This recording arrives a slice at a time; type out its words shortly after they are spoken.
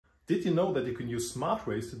Did you know that you can use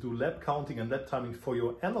SmartRace to do lap counting and lap timing for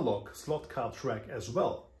your analog slot car track as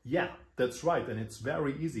well? Yeah, that's right, and it's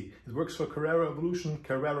very easy. It works for Carrera Evolution,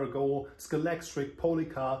 Carrera Go, Scalextric,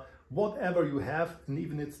 Polycar, whatever you have, and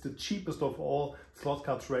even it's the cheapest of all slot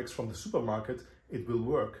car tracks from the supermarket, it will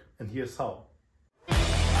work. And here's how.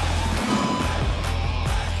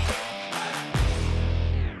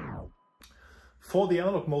 For the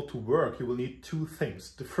analog mode to work, you will need two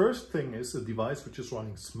things. The first thing is a device which is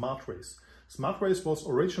running SmartRace. SmartRace was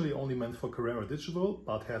originally only meant for Carrera Digital,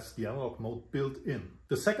 but has the analog mode built in.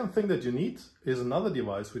 The second thing that you need is another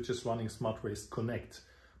device which is running SmartRace Connect.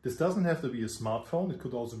 This doesn't have to be a smartphone, it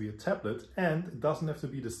could also be a tablet, and it doesn't have to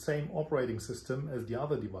be the same operating system as the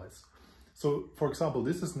other device. So, for example,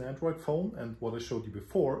 this is an Android phone, and what I showed you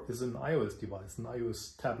before is an iOS device, an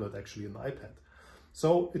iOS tablet, actually an iPad.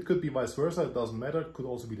 So it could be vice versa, it doesn't matter, it could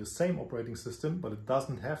also be the same operating system, but it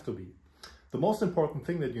doesn't have to be. The most important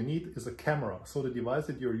thing that you need is a camera. So the device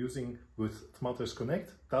that you're using with SmartRace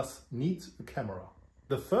Connect does need a camera.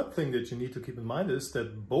 The third thing that you need to keep in mind is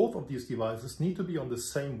that both of these devices need to be on the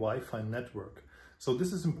same Wi-Fi network. So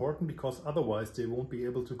this is important because otherwise they won't be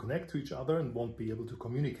able to connect to each other and won't be able to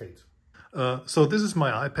communicate. So this is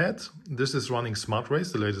my iPad. This is running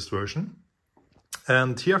SmartRace, the latest version.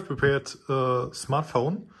 And here I've prepared a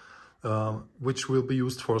smartphone, which will be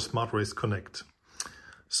used for SmartRace Connect.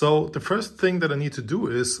 So the first thing that I need to do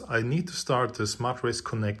is I need to start the SmartRace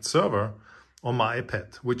Connect server on my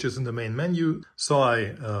iPad, which is in the main menu. So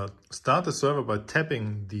I start the server by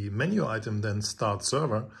tapping the menu item, then start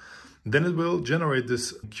server. Then it will generate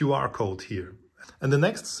this QR code here. And the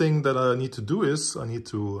next thing that I need to do is I need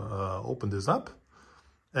to open this up.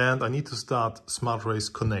 And I need to start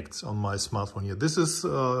SmartRace Connect on my smartphone here. This is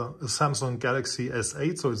a Samsung Galaxy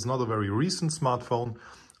S8, so it's not a very recent smartphone.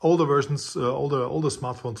 Older versions, older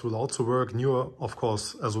smartphones will also work, newer of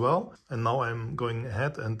course as well. And now I'm going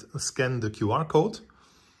ahead and scan the QR code.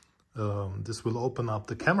 This will open up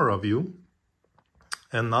the camera view.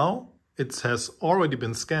 And now it has already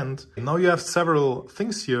been scanned. Now you have several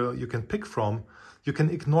things here you can pick from. You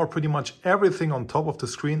can ignore pretty much everything on top of the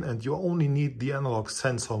screen and you only need the analog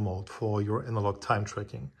sensor mode for your analog time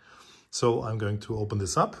tracking. So I'm going to open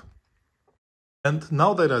this up. And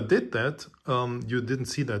now that I did that, you didn't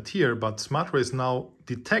see that here, but SmartRace now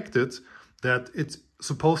detected that it's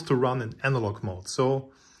supposed to run in analog mode.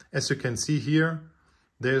 So as you can see here,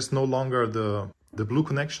 there's no longer the blue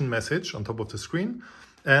connection message on top of the screen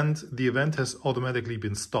and the event has automatically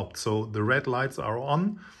been stopped. So the red lights are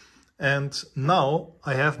on. And now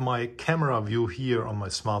I have my camera view here on my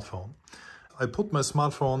smartphone. I put my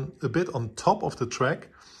smartphone a bit on top of the track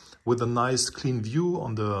with a nice clean view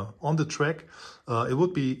on the track. It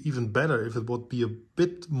would be even better if it would be a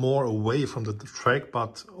bit more away from the track,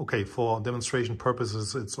 but okay, for demonstration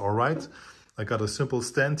purposes, it's all right. I got a simple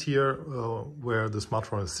stand here where the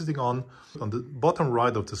smartphone is sitting on. On the bottom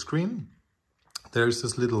right of the screen, there's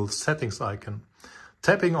this little settings icon.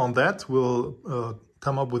 Tapping on that will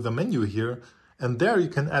come up with a menu here, and there you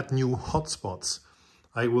can add new hotspots.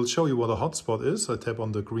 I will show you what a hotspot is. I tap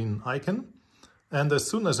on the green icon, and as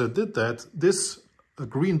soon as I did that, this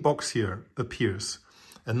green box here appears.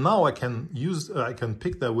 And now I can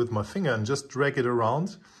pick that with my finger and just drag it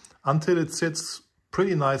around until it sits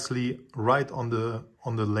pretty nicely right on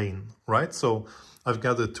the lane, right? So I've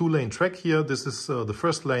got a 2-lane track here. This is the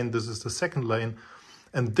first lane, this is the second lane,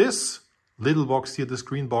 and this little box here, this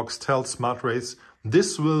green box, tells SmartRace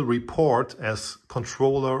this will report as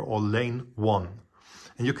controller or lane 1.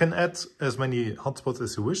 And you can add as many hotspots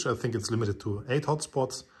as you wish. I think it's limited to 8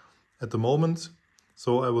 hotspots at the moment.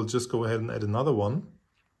 So I will just go ahead and add another one.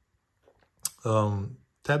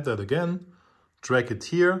 Tap that again, drag it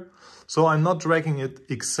here. So I'm not dragging it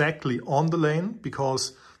exactly on the lane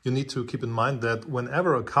because you need to keep in mind that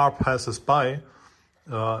whenever a car passes by,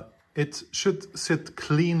 it should sit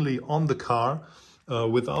cleanly on the car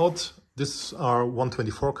without, these are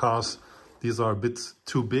 124 cars, these are a bit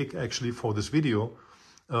too big actually for this video,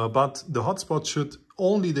 but the hotspot should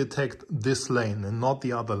only detect this lane and not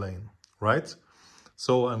the other lane, right?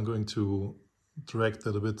 So I'm going to drag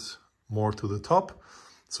that a bit more to the top.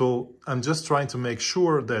 So I'm just trying to make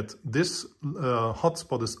sure that this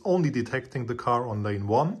hotspot is only detecting the car on lane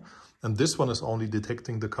 1 and this one is only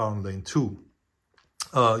detecting the car on lane 2.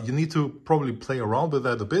 You need to probably play around with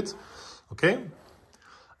that a bit, okay?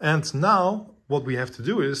 And now what we have to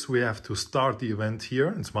do is we have to start the event here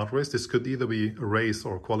in SmartRace. This could either be a race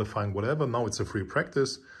or qualifying, whatever. Now it's a free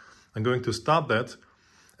practice. I'm going to start that.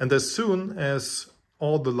 And as soon as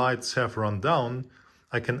all the lights have run down,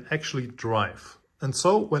 I can actually drive. And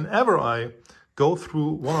so whenever I go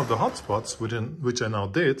through one of the hotspots, which I now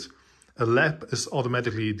did, a lap is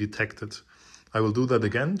automatically detected. I will do that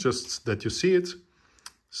again, just that you see it.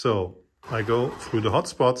 So I go through the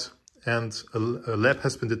hotspot and a lap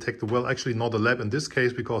has been detected. Well, actually not a lap in this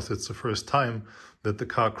case because it's the first time that the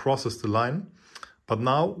car crosses the line. But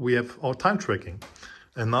now we have our time tracking.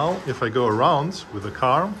 And now if I go around with the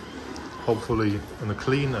car, hopefully in a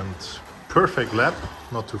clean and perfect lap,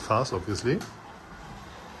 not too fast obviously,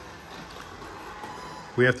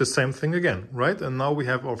 we have the same thing again, right? And now we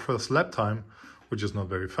have our first lap time, which is not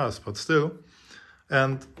very fast, but still.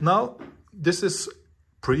 And now this is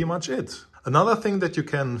pretty much it. Another thing that you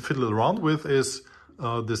can fiddle around with is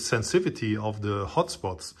the sensitivity of the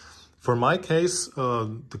hotspots. For my case,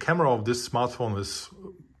 the camera of this smartphone is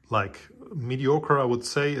like mediocre, I would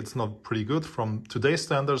say. It's not pretty good from today's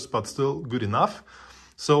standards, but still good enough.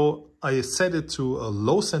 So I set it to a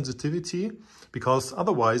low sensitivity because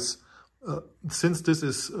otherwise, since this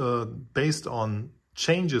is based on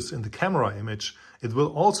changes in the camera image, it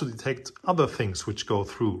will also detect other things which go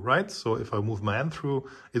through, right? So if I move my hand through,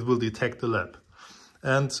 it will detect the lap.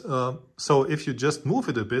 And so if you just move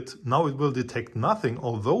it a bit, now it will detect nothing,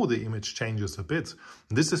 although the image changes a bit.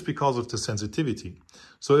 This is because of the sensitivity.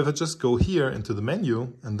 So if I just go here into the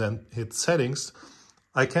menu and then hit settings,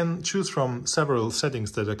 I can choose from several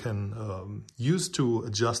settings that I can use to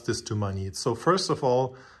adjust this to my needs. So first of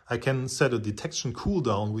all, I can set a detection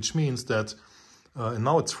cooldown, which means that and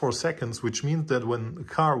now it's 4 seconds, which means that when the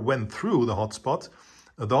car went through the hotspot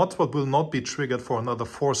will not be triggered for another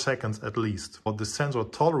 4 seconds at least. For the sensor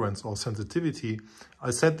tolerance or sensitivity,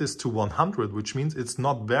 I set this to 100, which means it's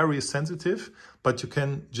not very sensitive, but you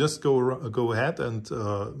can just go ahead and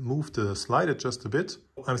move the slider just a bit.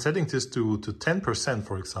 I'm setting this to 10%,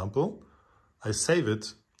 for example. I save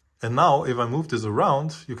it. And now if I move this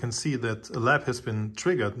around, you can see that a lap has been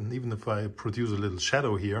triggered. And even if I produce a little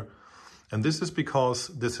shadow here, and this is because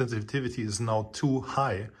the sensitivity is now too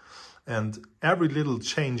high and every little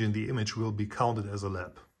change in the image will be counted as a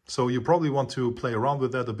lap. So you probably want to play around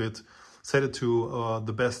with that a bit, set it to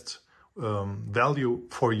the best value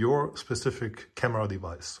for your specific camera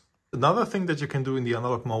device. Another thing that you can do in the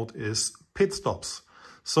analog mode is pit stops.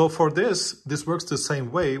 So for this works the same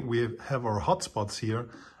way. We have our hotspots here,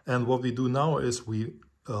 and what we do now is we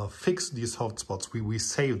fix these hotspots, we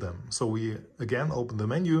save them. So we again open the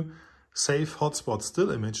menu, save hotspot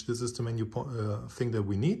still image. This is the menu thing that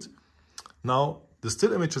we need. Now the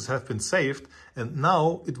still images have been saved, and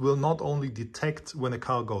now it will not only detect when a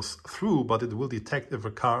car goes through, but it will detect if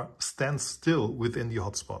a car stands still within the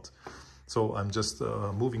hotspot. So I'm just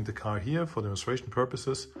moving the car here for demonstration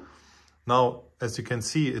purposes. Now, as you can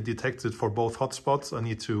see, it detects it for both hotspots. I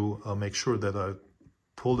need to make sure that I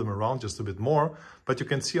pull them around just a bit more, but you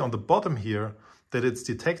can see on the bottom here that it's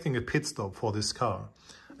detecting a pit stop for this car.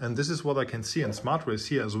 And this is what I can see in SmartRace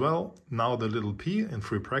here as well. Now the little P in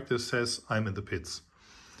free practice says I'm in the pits.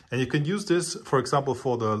 And you can use this, for example,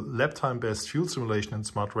 for the lap time based fuel simulation in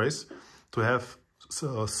SmartRace to have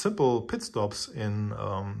simple pit stops in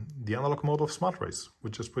the analog mode of SmartRace,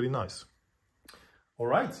 which is pretty nice. All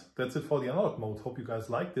right, that's it for the analog mode. Hope you guys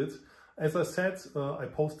liked it. As I said, I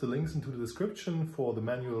post the links into the description for the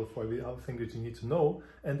manual for every other thing that you need to know.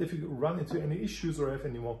 And if you run into any issues or have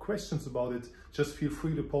any more questions about it, just feel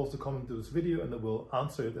free to post a comment to this video and I will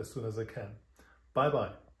answer it as soon as I can. Bye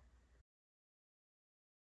bye.